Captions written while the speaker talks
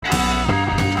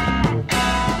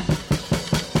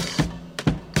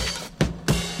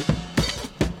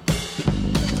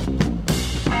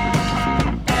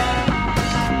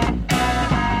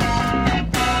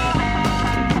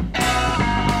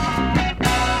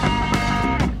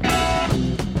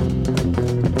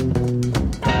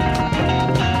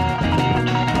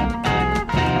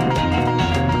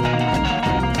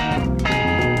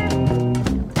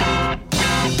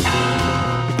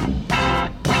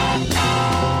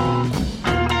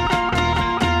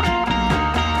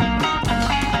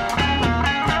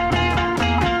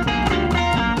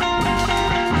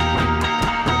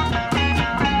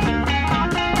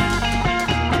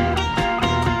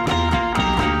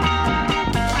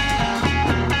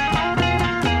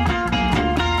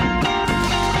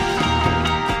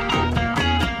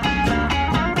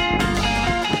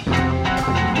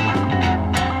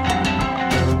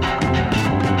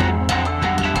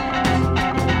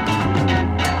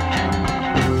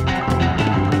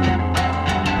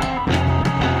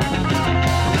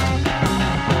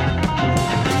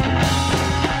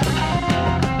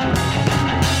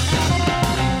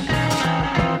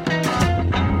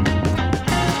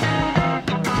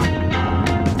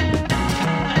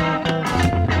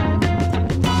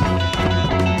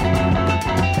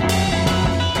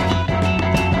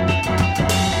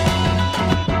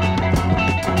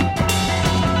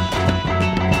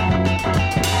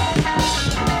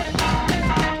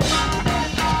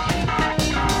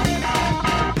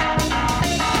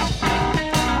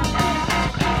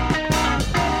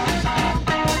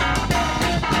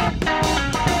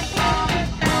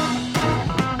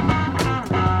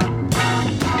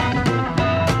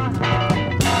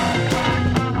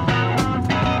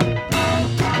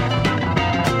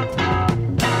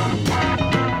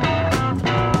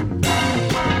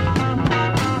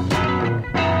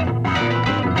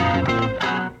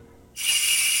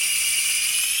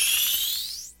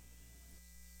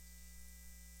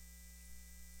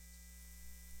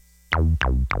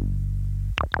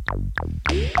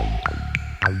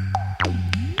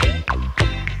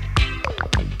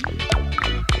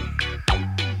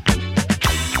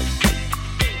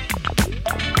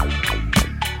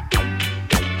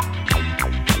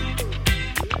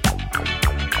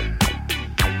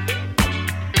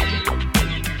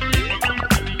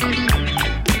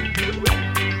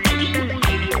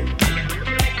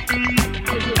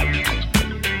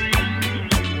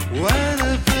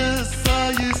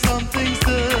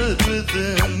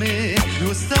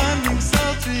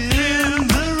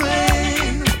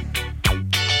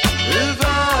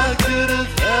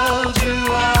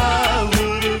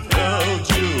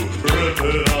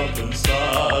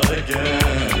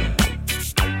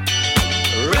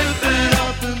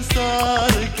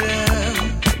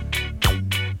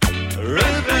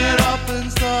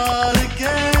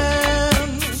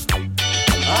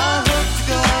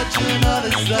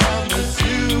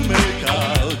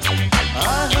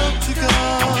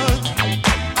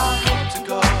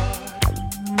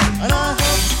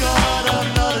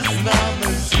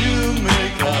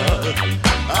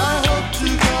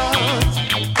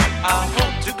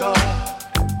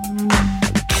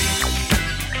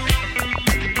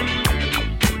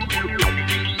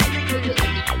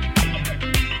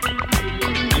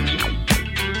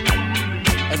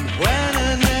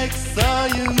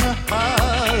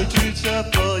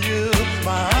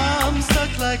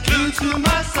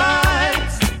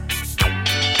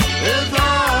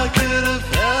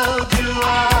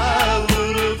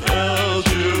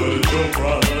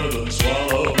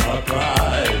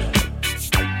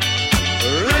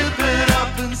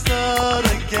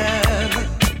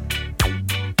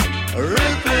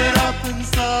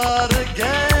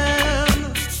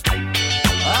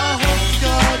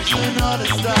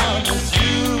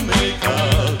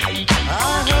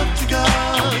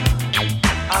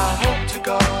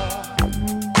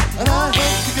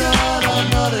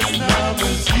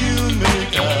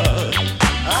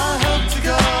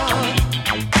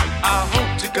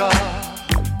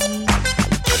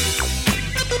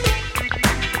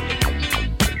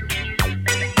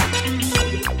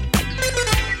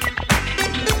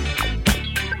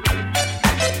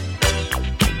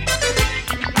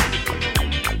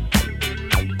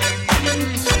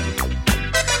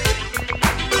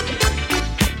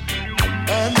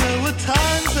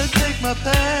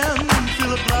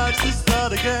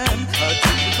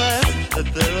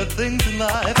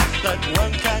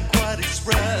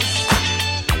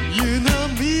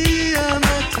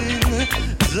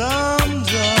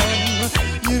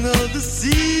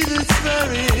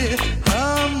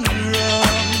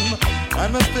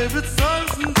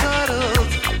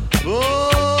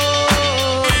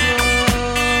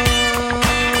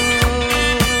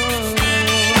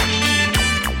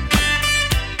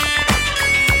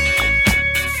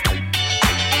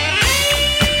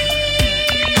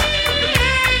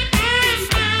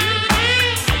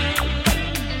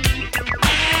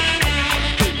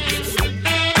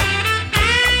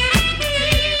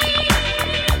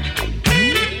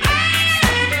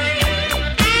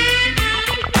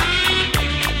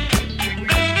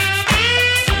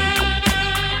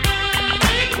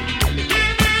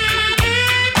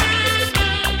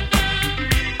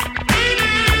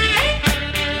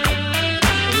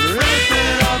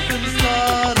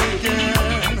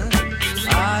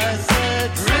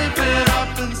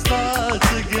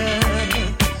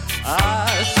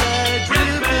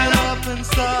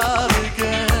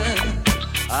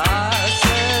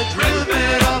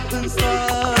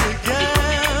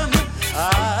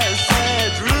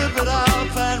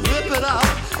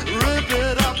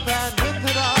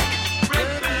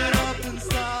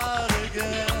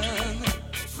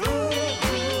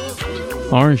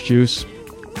Orange Juice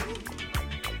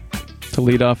to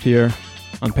lead off here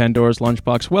on Pandora's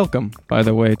Lunchbox. Welcome, by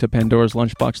the way, to Pandora's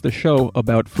Lunchbox, the show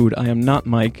about food. I am not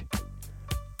Mike.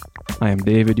 I am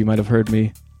David. You might have heard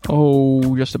me,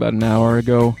 just about an hour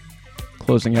ago,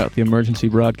 closing out the emergency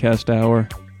broadcast hour.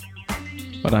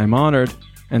 But I'm honored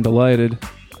and delighted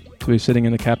to be sitting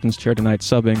in the captain's chair tonight,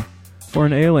 subbing for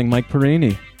an ailing Mike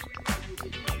Perini.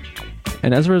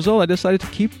 And as a result, I decided to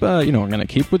keep, I'm going to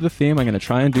keep with the theme. I'm going to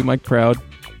try and do Mike proud.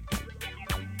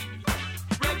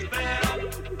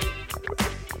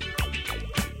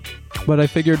 But I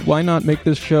figured, why not make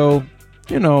this show,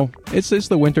 it's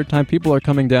the winter time. People are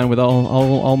coming down with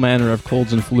all manner of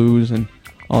colds and flus and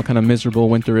all kind of miserable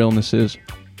winter illnesses.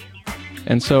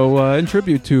 And so, in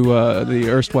tribute to the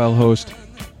erstwhile host,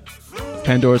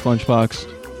 Pandora's Lunchbox,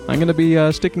 I'm going to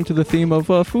be sticking to the theme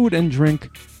of food and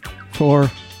drink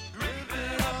for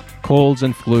colds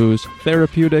and flus,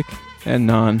 therapeutic and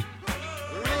non.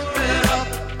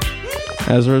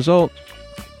 As a result,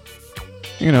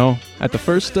 at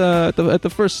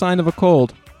the first sign of a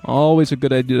cold, always a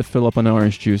good idea to fill up on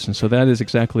orange juice, and so that is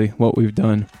exactly what we've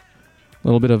done. A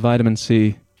little bit of vitamin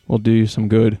C will do you some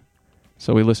good.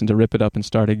 So we listened to "Rip It Up and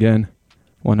Start Again,"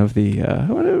 one of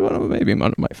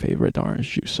my favorite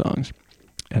orange juice songs,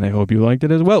 and I hope you liked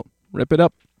it as well. "Rip It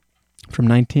Up" from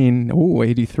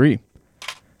 1983.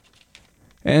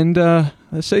 And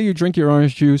let's say you drink your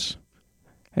orange juice,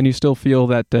 and you still feel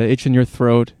that itch in your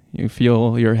throat. You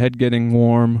feel your head getting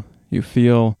warm. You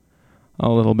feel a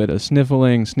little bit of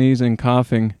sniffling, sneezing,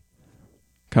 coughing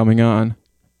coming on.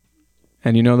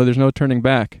 And you know that there's no turning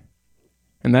back.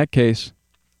 In that case,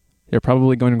 you're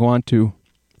probably going to want to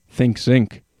think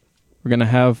zinc. We're going to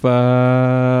have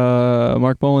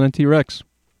Mark Bolan and T-Rex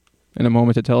in a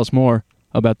moment to tell us more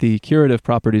about the curative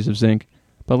properties of zinc.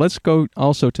 But let's go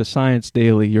also to Science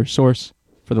Daily, your source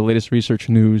for the latest research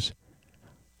news.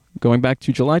 Going back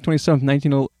to July 27th,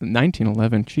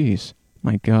 1911. Jeez,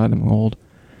 my God, I'm old.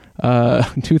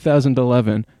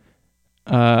 2011.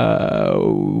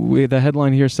 The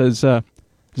headline here says,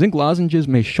 zinc lozenges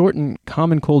may shorten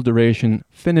common cold duration,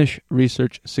 Finnish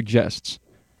research suggests.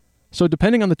 So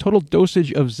depending on the total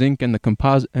dosage of zinc and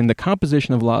the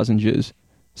composition of lozenges,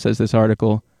 says this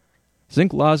article,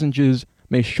 zinc lozenges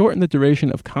may shorten the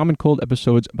duration of common cold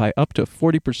episodes by up to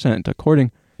 40%,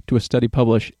 according to a study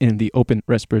published in the Open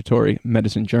Respiratory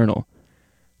Medicine Journal.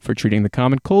 For treating the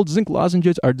common cold, zinc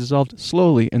lozenges are dissolved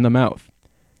slowly in the mouth.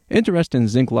 Interest in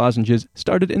zinc lozenges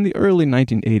started in the early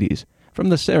 1980s from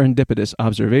the serendipitous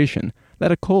observation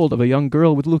that a cold of a young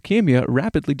girl with leukemia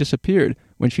rapidly disappeared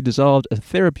when she dissolved a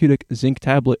therapeutic zinc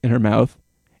tablet in her mouth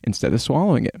instead of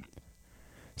swallowing it.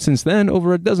 Since then,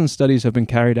 over a dozen studies have been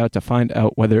carried out to find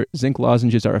out whether zinc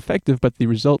lozenges are effective, but the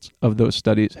results of those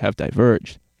studies have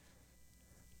diverged.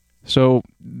 So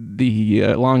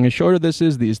the long and short of this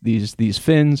is these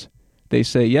Finns, they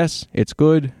say, yes, it's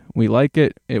good, we like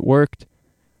it, it worked.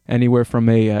 Anywhere from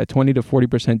a 20 to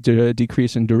 40%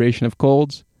 decrease in duration of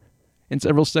colds. In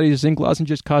several studies, zinc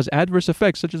lozenges cause adverse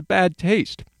effects such as bad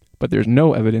taste, but there's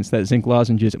no evidence that zinc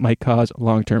lozenges might cause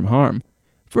long-term harm.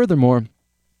 Furthermore,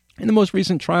 in the most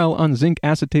recent trial on zinc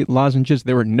acetate lozenges,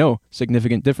 there were no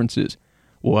significant differences.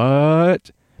 What?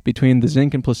 Between the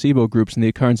zinc and placebo groups in the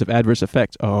occurrence of adverse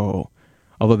effects. Oh,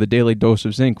 although the daily dose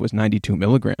of zinc was 92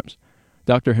 milligrams.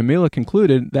 Dr. Hamila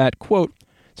concluded that, quote,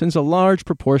 since a large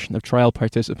proportion of trial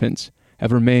participants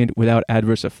have remained without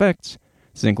adverse effects,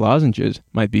 zinc lozenges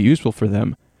might be useful for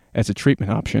them as a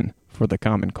treatment option for the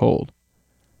common cold.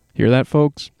 Hear that,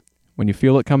 folks? When you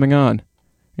feel it coming on,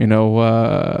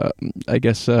 I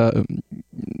guess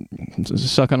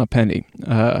suck on a penny.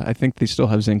 I think they still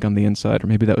have zinc on the inside, or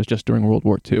maybe that was just during World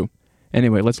War II.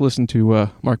 Anyway, let's listen to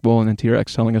Mark Bolan and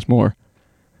T-Rex telling us more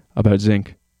about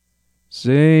zinc.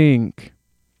 Zinc.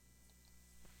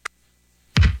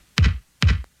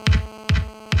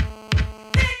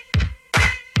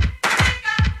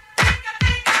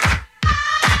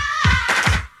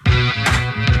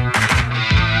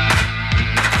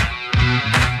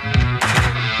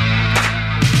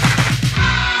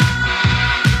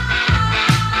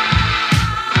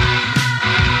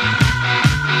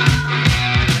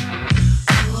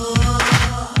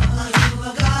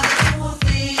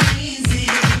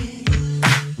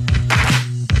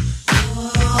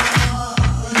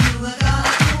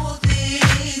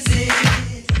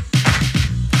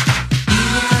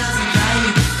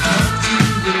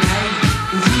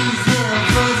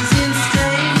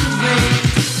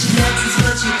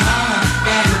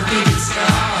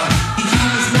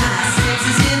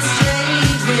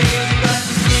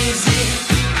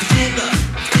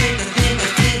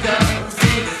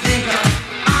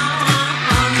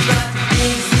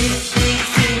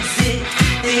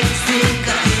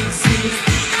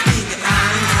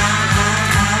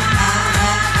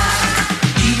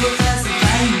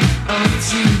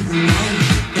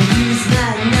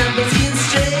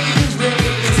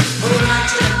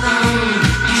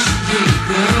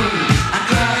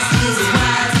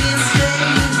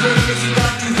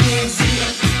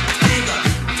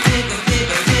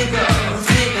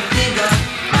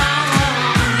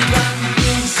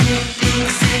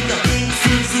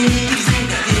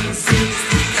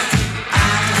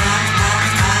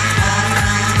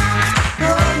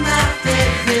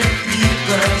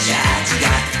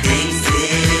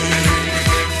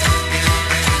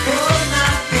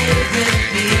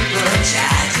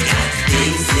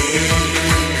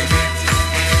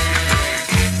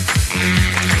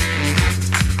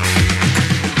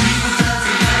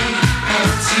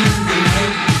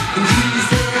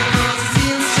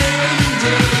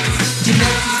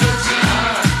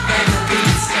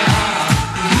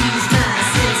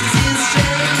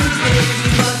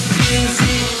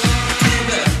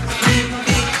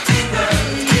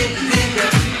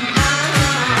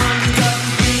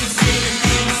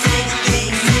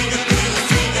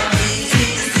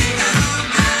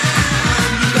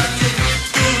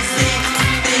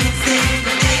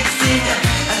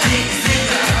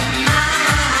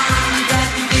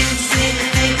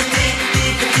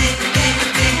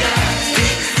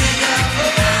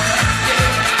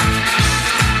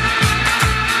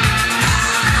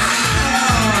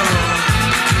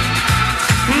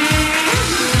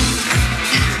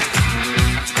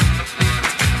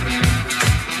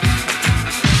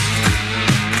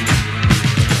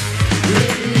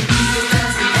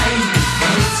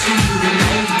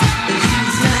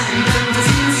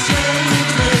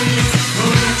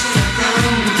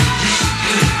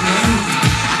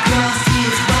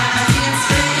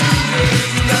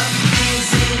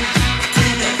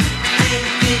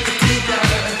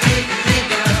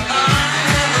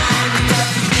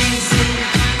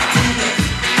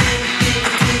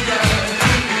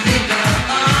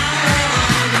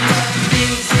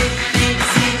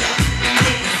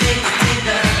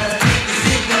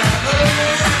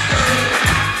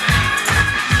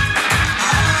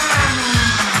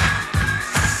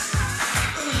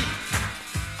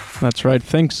 That's right.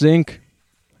 Think zinc,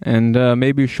 and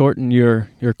maybe shorten your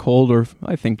cold, or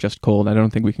I think just cold. I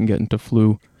don't think we can get into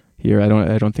flu here. I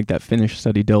don't think that Finnish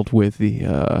study dealt with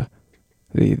the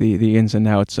ins and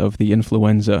outs of the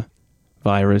influenza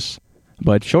virus.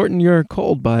 But shorten your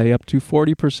cold by up to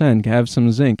 40%. Have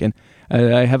some zinc, and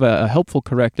I have a helpful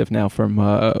corrective now from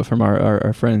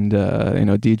our friend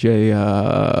DJ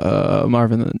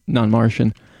Marvin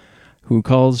Non-Martian, who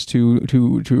calls to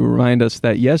remind us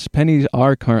that yes, pennies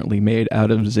are currently made out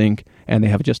of zinc, and they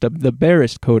have just the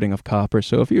barest coating of copper.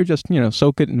 So if you just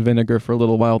soak it in vinegar for a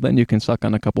little while, then you can suck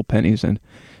on a couple pennies, and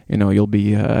you'll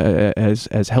be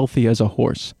as healthy as a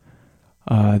horse.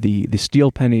 The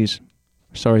steel pennies.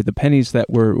 Sorry, the pennies that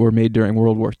were made during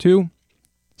World War II,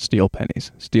 steel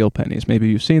pennies. Maybe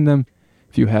you've seen them.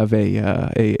 If you have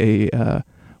a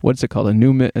what's it called? A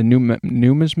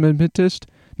numismatist?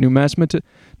 Numismatic?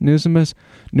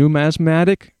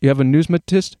 You have a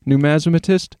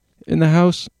numismatist in the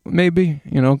house, maybe?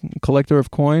 Collector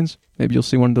of coins. Maybe you'll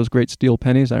see one of those great steel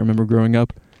pennies. I remember growing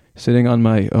up, sitting on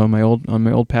my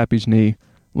old pappy's knee,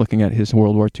 looking at his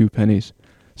World War II pennies.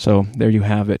 So there you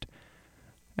have it.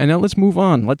 And now let's move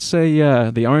on. Let's say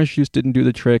the orange juice didn't do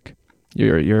the trick.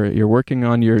 You're working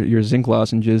on your zinc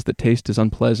lozenges. The taste is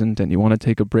unpleasant, and you want to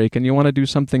take a break, and you want to do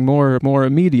something more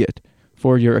immediate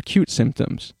for your acute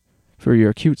symptoms.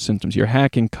 Your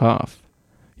hacking cough,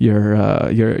 your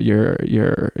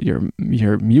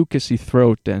mucousy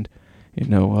throat, and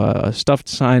stuffed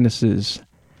sinuses,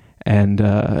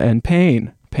 and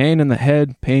pain in the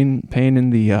head, pain in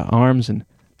the arms and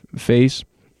face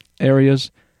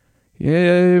areas.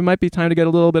 Yeah, it might be time to get a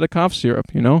little bit of cough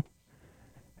syrup,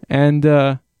 And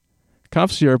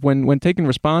cough syrup, when taken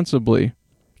responsibly,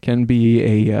 can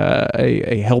be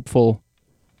a helpful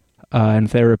and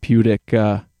therapeutic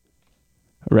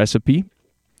recipe.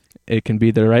 It can be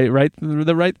the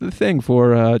right thing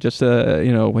for just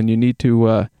when you need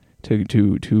to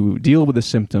deal with the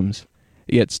symptoms,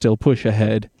 yet still push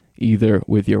ahead either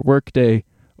with your workday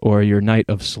or your night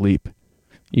of sleep.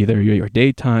 Either your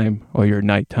daytime or your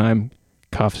nighttime.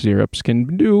 Cough syrups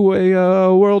can do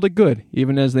a world of good,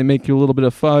 even as they make you a little bit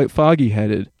of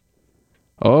foggy-headed.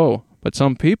 Oh, but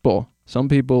some people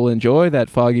enjoy that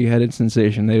foggy-headed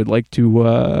sensation. They would like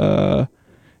to,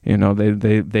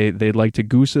 they'd like to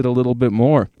goose it a little bit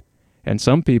more. And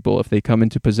some people, if they come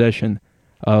into possession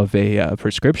of a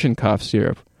prescription cough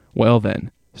syrup, well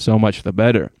then, so much the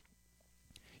better.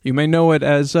 You may know it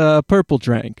as Purple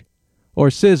Drank, or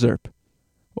Scissorp,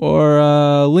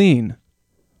 or Lean,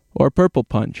 or Purple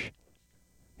Punch.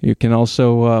 You can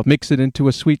also mix it into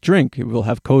a sweet drink. It will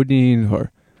have codeine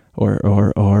or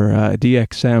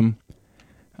DXM.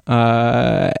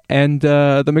 And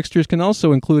the mixtures can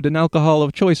also include an alcohol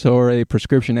of choice or a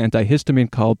prescription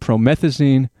antihistamine called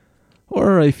promethazine,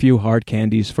 or a few hard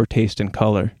candies for taste and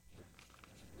color.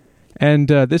 And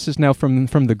this is now from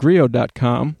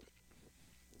thegrio.com,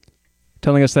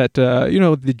 telling us that,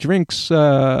 the drinks,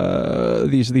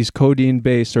 these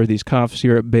codeine-based or these cough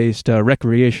syrup-based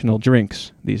recreational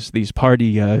drinks, these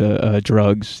party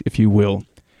drugs, if you will,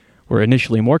 were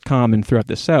initially more common throughout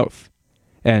the South.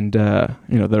 And,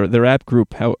 the rap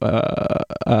group,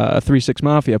 3-6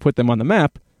 Mafia, put them on the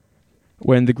map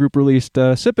when the group released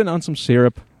Sippin' on Some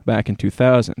Syrup back in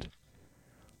 2000.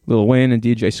 Lil Wayne and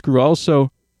DJ Screw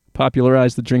also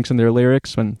popularized the drinks in their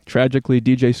lyrics when, tragically,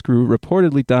 DJ Screw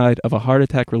reportedly died of a heart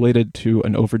attack related to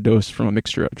an overdose from a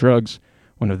mixture of drugs,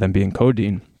 one of them being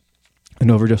codeine.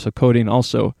 An overdose of codeine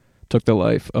also took the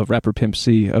life of rapper Pimp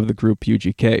C of the group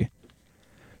UGK.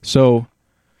 So,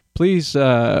 please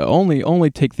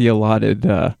only take the allotted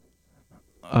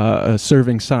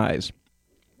serving size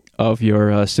of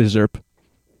your scissorp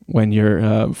when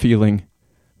you're feeling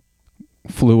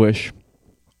fluish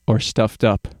or stuffed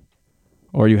up,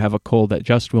 or you have a cold that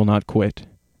just will not quit.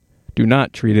 Do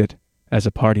not treat it as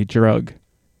a party drug.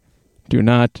 Do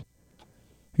not,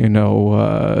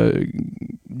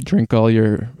 drink all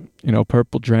your,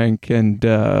 Purple Drank and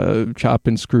chop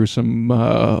and screw some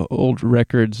old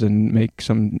records and make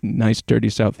some nice Dirty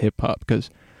South hip-hop,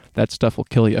 because that stuff will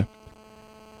kill you.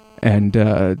 And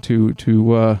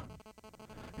to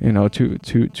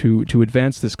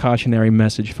advance this cautionary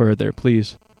message further,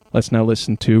 please, let's now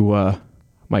listen to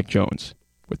Mike Jones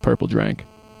with Purple Drank.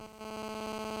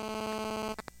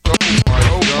 Mike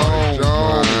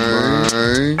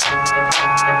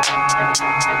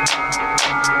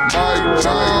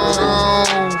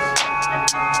Jones.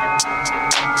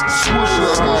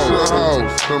 Swisher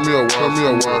House. Come here,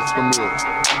 Watts. Come here.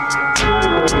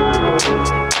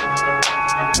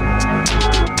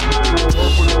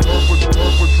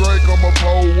 Purple drink, I'ma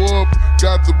pull up.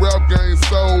 Got the rap game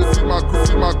sold. See my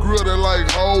grill, they like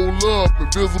hold up.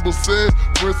 Invisible set,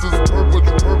 Princess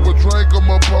purple drink,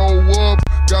 I'ma pull up.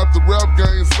 Got the rap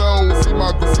game sold. See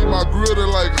my grill, they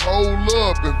like hold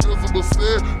up. Invisible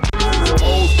set,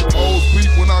 Old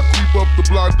speak when I creep up the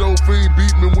block. Dope fiend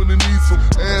beat me when he needs some.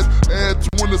 Add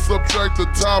 20, subtract the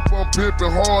top. I'm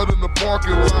pimping hard in the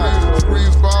parking lot.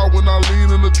 Screens fire when I lean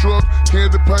in the truck.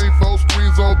 Candy paint, 4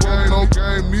 screens on game. No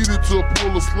game needed to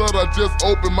pull a slut. I just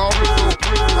open my wrist.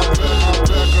 I'm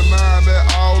back a 9 at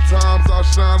all times. I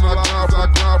shine a life. I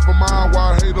grind for mine.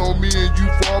 Why hate on me and you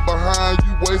fall behind?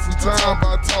 You wasting time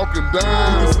by talking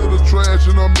down. You to the trash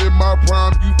and I'm in my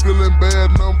prime. You feeling bad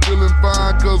and I'm feeling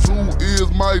fine. Cause who is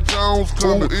Mike Jones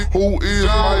coming? Who is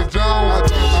Mike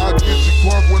Jones? I get you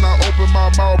crunk when I open my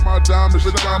mouth. My diamond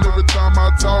shine every time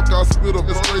I talk. I spit up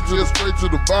straight to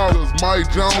the ball. Cause Mike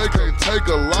Jones can't take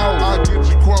a loss. I get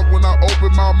you crunk when I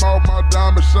open my mouth. My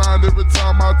diamond shine every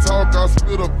time I talk. I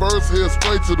spit a verse here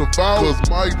straight to the ball. Cause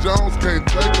Mike Jones can't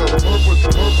take a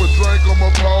purple drink. I'ma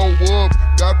pull up.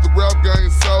 Got the rap game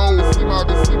sold. See my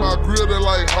grill, they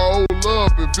like hold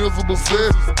up. Invisible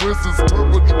sets, Princess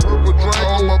purple drink.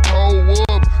 I'ma pull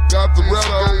up. Got the rap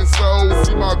game sold.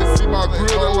 See my grill,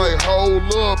 they like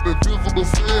hold up. Invisible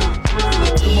sets,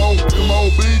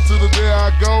 MOB to the day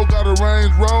I go. Got a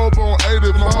Range Rover on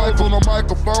 85 on the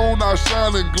microphone. I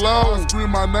shine and glow. I scream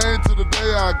my name to the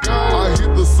day I go. I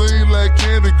hit the scene like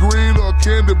candy green or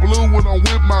candy blue when I'm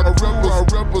with my rappers. I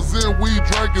represent we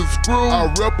drinking screw. I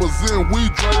represent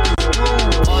we drinking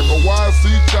screw. Like a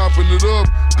YC chopping it up.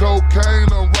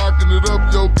 Cocaine, I'm rocking it up.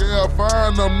 Yo, gal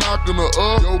fine, I'm knocking her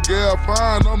up. Yo, gal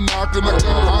fine, I'm knocking her up.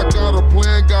 I got a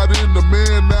plan, got in the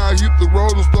man. Now I hit the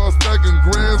road and start stacking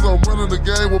grands. I'm running the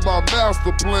game with my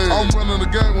master plan. I'm running the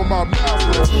game with my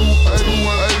master plan.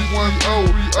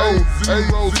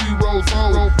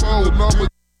 281-810-004.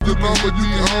 The number you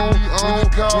own.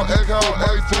 Call Echo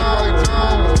Mike Jones.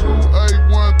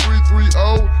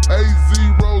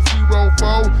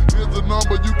 281-330-8004. Here's the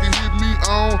number you can hit me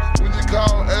on when you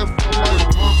call. Ask for Mike.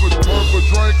 Purple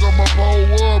drink, I'ma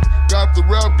pull up. Got the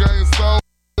rap game sold.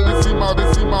 They see my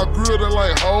grill, they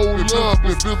like hold up.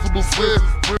 Invisible set,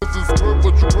 Princess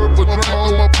purple drink,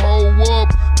 I'ma pull up.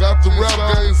 Got the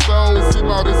rap game sold. They see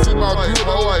my grill, they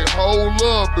like hold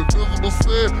up. Invisible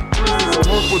set, Princess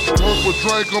purple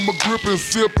drink, I'ma grip and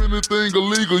sip anything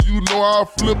illegal. You know I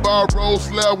flip, I roll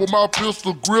slab with my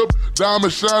pistol grip.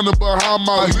 Diamond shining behind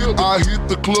my hip. I hit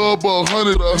the club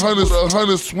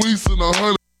 100 sweets and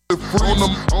 100.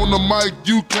 On the mic,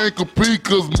 you can't compete,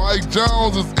 cause Mike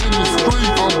Jones is in the street.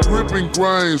 I'm gripping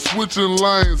grain, switching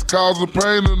lanes, causing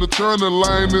pain in the turning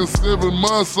lane. In 7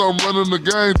 months, I'm running the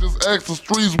game, just ask the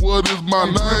streets what is my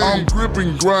name. I'm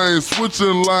gripping grain,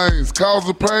 switching lanes,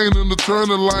 causing pain in the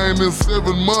turning lane. In 7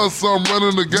 months, I'm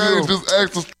running the game, just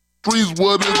ask the streets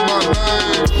what is my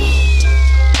name.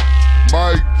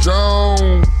 Mike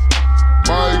Jones,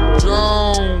 Mike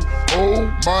Jones,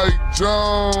 oh Mike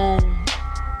Jones.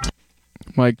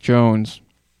 Mike Jones.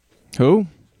 Who?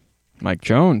 Mike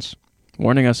Jones.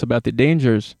 Warning us about the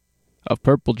dangers of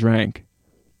purple drank,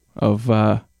 of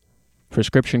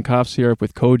prescription cough syrup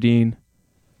with codeine.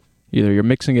 Either you're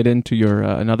mixing it into your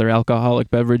another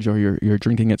alcoholic beverage or you're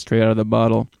drinking it straight out of the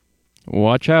bottle.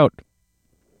 Watch out,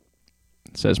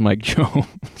 says Mike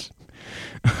Jones.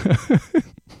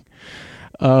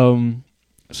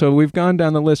 So we've gone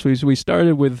down the list. We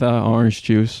started with orange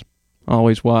juice,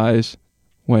 always wise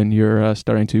when you're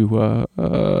starting to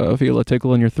feel a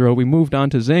tickle in your throat. We moved on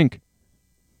to zinc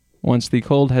once the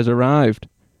cold has arrived,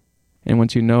 and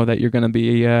once you know that you're going to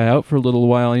be out for a little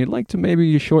while and you'd like to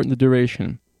maybe shorten the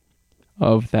duration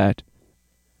of that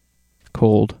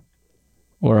cold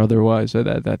or otherwise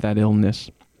that illness.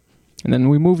 And then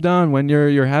we moved on when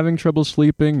you're having trouble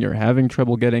sleeping, you're having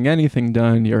trouble getting anything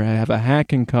done, you have a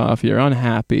hacking cough, you're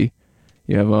unhappy,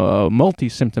 you have a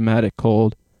multi-symptomatic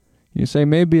cold. You say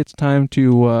maybe it's time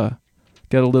to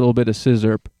get a little bit of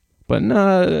scissorp, but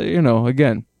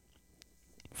again,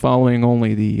 following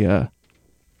only the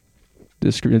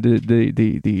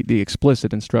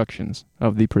explicit instructions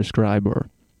of the prescriber.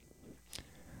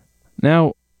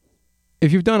 Now,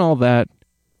 if you've done all that,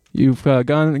 you've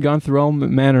gone through all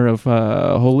manner of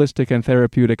holistic and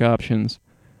therapeutic options,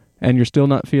 and you're still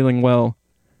not feeling well,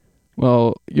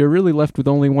 you're really left with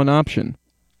only one option,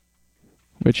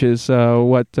 which is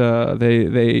what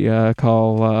they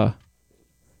call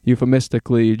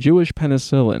euphemistically Jewish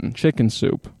penicillin, chicken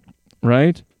soup,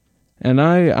 right? And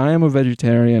I am a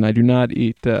vegetarian. I do not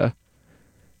eat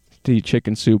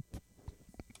chicken soup,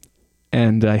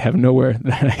 and I have nowhere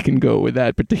that I can go with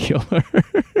that particular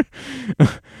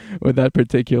with that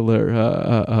particular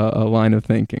line of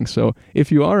thinking. So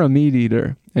if you are a meat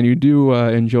eater and you do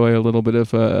enjoy a little bit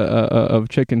of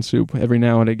chicken soup every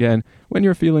now and again, when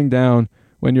you're feeling down,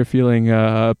 when you're feeling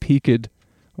peaked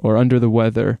or under the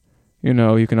weather,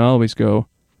 you can always go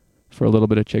for a little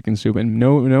bit of chicken soup. And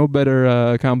no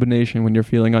better combination when you're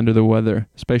feeling under the weather,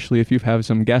 especially if you've had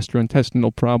some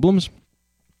gastrointestinal problems,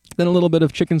 than a little bit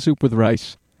of chicken soup with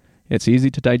rice. It's easy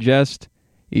to digest,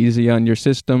 easy on your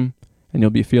system, and you'll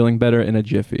be feeling better in a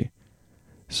jiffy.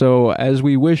 So as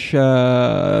we wish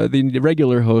the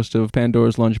regular host of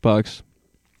Pandora's Lunchbox,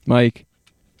 Mike,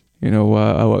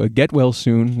 get well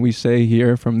soon, we say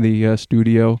here from the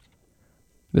studios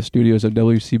of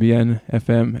WCBN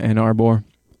FM Ann Arbor.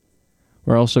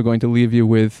 We're also going to leave you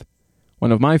with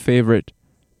one of my favorite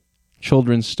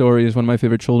children's stories, one of my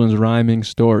favorite children's rhyming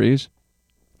stories,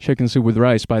 Chicken Soup with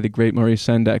Rice by the great Maurice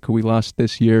Sendak, who we lost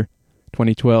this year,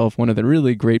 2012, one of the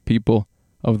really great people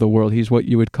of the world. He's what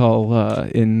you would call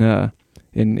in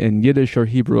Yiddish or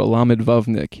Hebrew a Lamed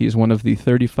Vavnik. He's one of the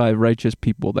 35 righteous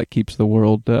people that keeps the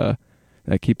world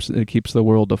keeps the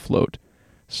world afloat.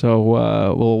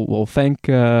 So we'll thank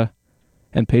and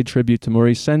pay tribute to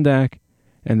Maurice Sendak.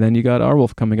 And then you got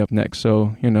Arwolf coming up next,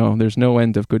 so, there's no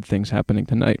end of good things happening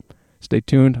tonight. Stay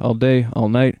tuned all day, all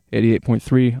night,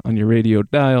 88.3 on your radio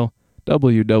dial,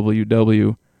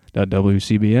 www.wcbn.org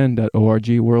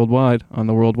worldwide, on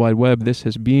the World Wide Web. This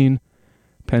has been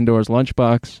Pandora's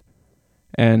Lunchbox,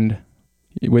 and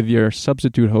with your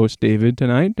substitute host, David,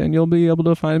 tonight, and you'll be able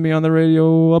to find me on the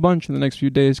radio a bunch in the next few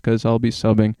days, because I'll be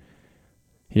subbing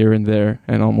here and there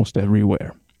and almost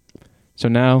everywhere. So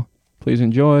now, please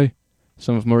enjoy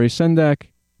some of Maurice Sendak,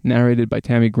 narrated by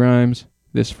Tammy Grimes.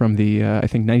 This from the,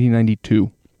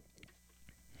 1992.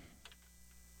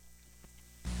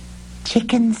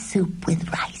 Chicken Soup with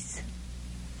Rice,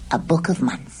 a Book of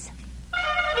Months.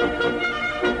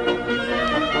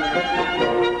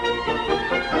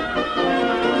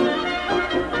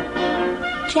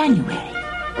 January.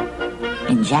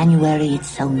 In January, it's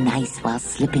so nice while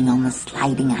slipping on the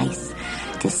sliding ice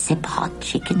to sip hot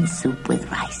chicken soup with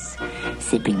rice.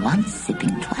 Sipping once,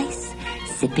 sipping twice,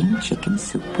 sipping chicken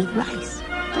soup with rice.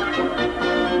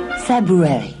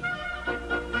 February.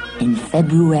 In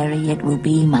February, it will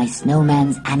be my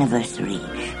snowman's anniversary,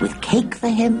 with cake for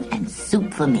him and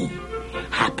soup for me.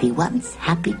 Happy once,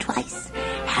 happy twice,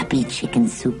 happy chicken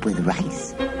soup with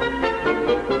rice.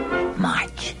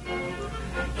 March.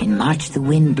 In March, the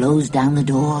wind blows down the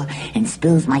door and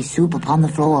spills my soup upon the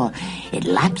floor. It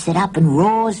laps it up and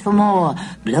roars for more,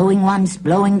 blowing once,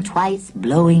 blowing twice,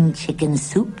 blowing chicken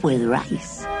soup with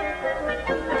rice.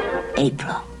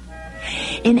 April.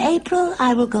 In April,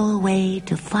 I will go away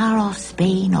to far-off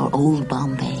Spain or old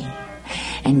Bombay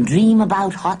and dream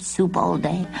about hot soup all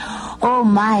day. Oh,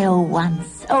 my, oh,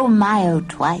 once. Oh, my, oh,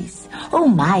 twice. Oh,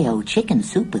 my, oh, chicken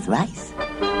soup with rice.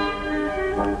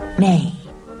 May.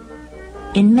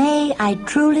 In May, I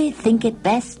truly think it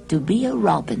best to be a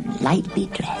robin lightly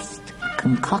dressed,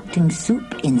 concocting soup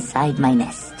inside my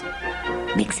nest.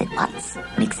 Mix it once,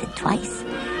 mix it twice,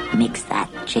 mix that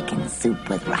chicken soup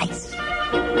with rice.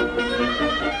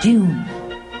 June.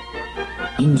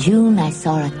 In June, I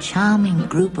saw a charming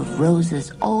group of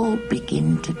roses all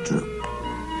begin to droop.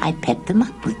 I pet them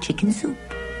up with chicken soup.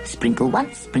 Sprinkle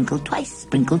once, sprinkle twice,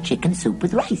 sprinkle chicken soup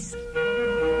with rice.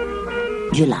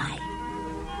 July.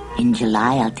 In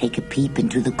July, I'll take a peep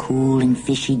into the cool and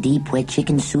fishy deep where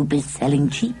chicken soup is selling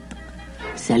cheap.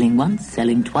 Selling once,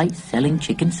 selling twice, selling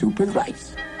chicken soup with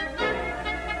rice.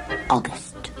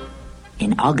 August.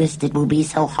 In August, it will be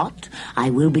so hot, I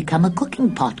will become a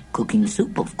cooking pot. Cooking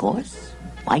soup, of course.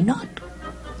 Why not?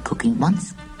 Cooking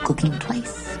once, cooking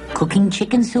twice, cooking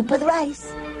chicken soup with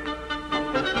rice.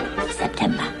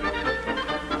 September.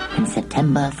 In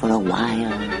September, for a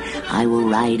while, I will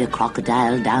ride a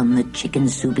crocodile down the chicken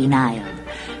soupy Nile.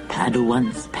 Paddle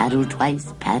once, paddle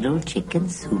twice, paddle chicken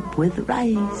soup with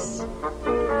rice.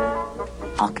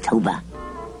 October.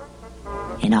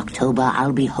 In October,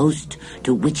 I'll be host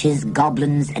to witches,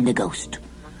 goblins, and a ghost.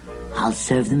 I'll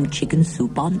serve them chicken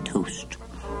soup on toast.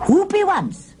 Whoopee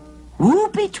once,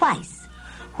 whoopee twice,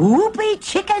 whoopee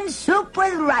chicken soup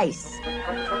with rice.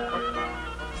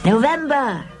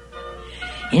 November.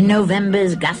 In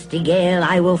November's gusty gale,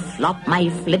 I will flop my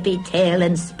flippy tail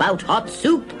and spout hot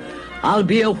soup. I'll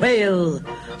be a whale,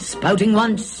 spouting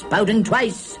once, spouting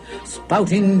twice,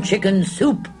 spouting chicken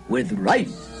soup with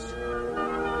rice.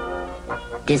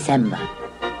 December.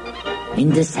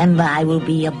 In December, I will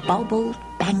be a baubled,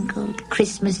 bangled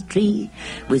Christmas tree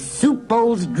with soup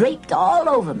bowls draped all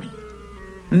over me.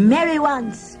 Merry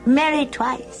once, merry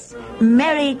twice,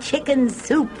 merry chicken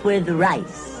soup with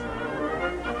rice.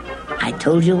 I I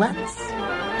told you once.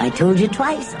 I told you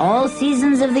twice. All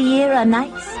seasons of the year are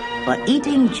nice for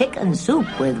eating chicken soup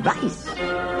with rice.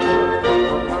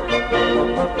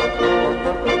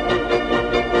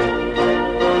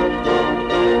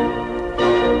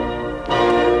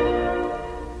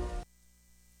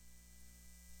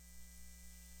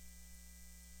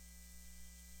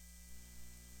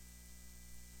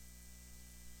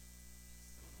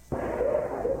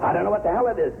 I don't know what the hell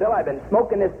it is, Bill. I've been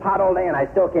smoking this pot all day and I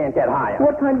still can't get high.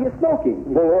 What kind are you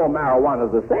smoking? Well, all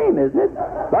marijuana's the same, isn't it?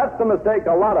 That's the mistake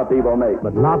a lot of people make.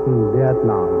 But not in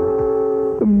Vietnam.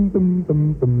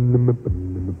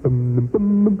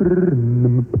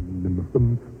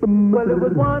 Well, it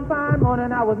was one fine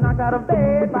morning I was knocked out of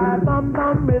bed by a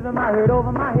thumb-thumb rhythm I heard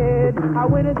over my head. I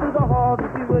went into the hall to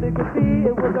see what it could be.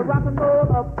 It was a rock and roll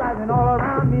uprising all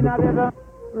around me. Now there's a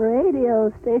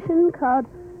radio station called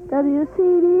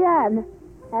WCBN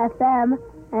FM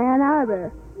Ann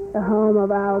Arbor, the home of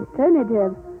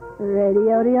alternative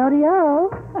radio.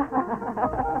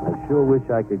 I sure wish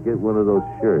I could get one of those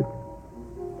shirts.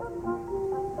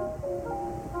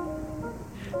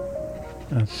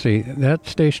 Let's see. That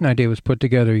station idea was put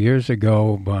together years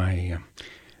ago by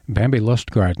Bambi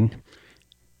Lustgarten,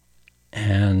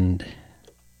 and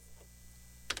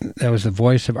that was the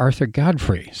voice of Arthur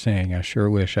Godfrey saying, I sure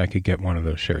wish I could get one of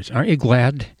those shirts. Aren't you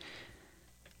glad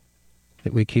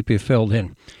that we keep you filled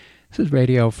in? This is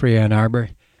Radio Free Ann Arbor,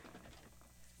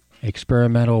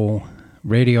 experimental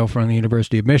radio from the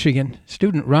University of Michigan,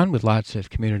 student-run with lots of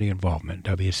community involvement,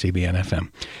 WCBN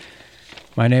FM.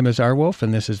 My name is R. Wolf,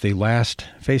 and this is the last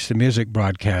Face the Music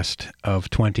broadcast of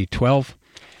 2012,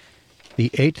 the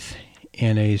 8th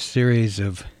in a series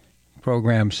of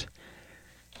programs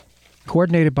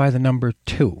coordinated by the number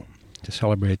 2 to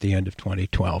celebrate the end of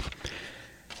 2012.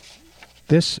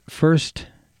 This first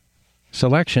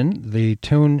selection, the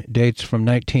tune dates from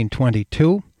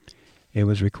 1922. It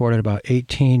was recorded about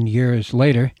 18 years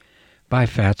later by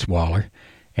Fats Waller,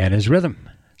 and his rhythm,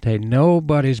 "Tain't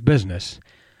Nobody's Business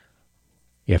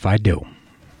If I Do."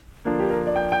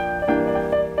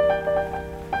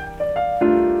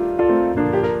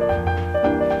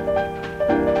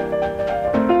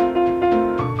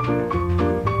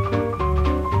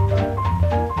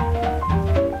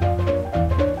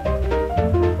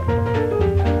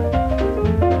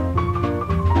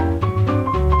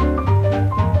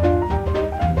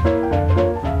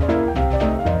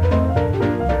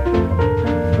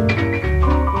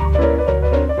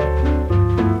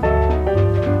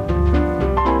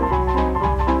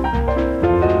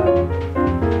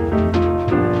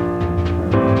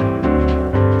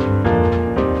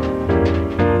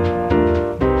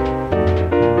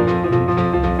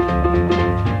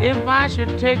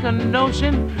 Take a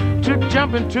notion to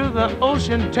jump into the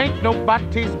ocean. Tain't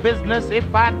nobody's business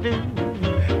if I do.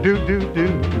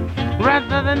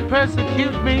 Rather than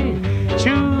persecute me,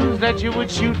 choose that you would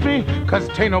shoot me, 'cause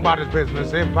tain't nobody's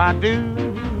business if I do.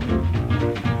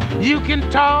 You can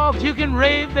talk, you can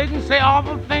rave, they can say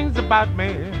awful things about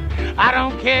me. I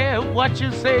don't care what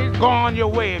you say, go on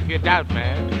your way if you doubt me.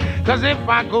 'Cause if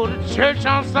I go to church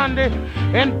on Sunday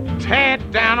and tear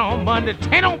it down on Monday,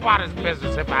 tain't nobody's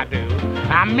business if I do.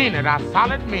 I mean it, I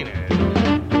solid mean it.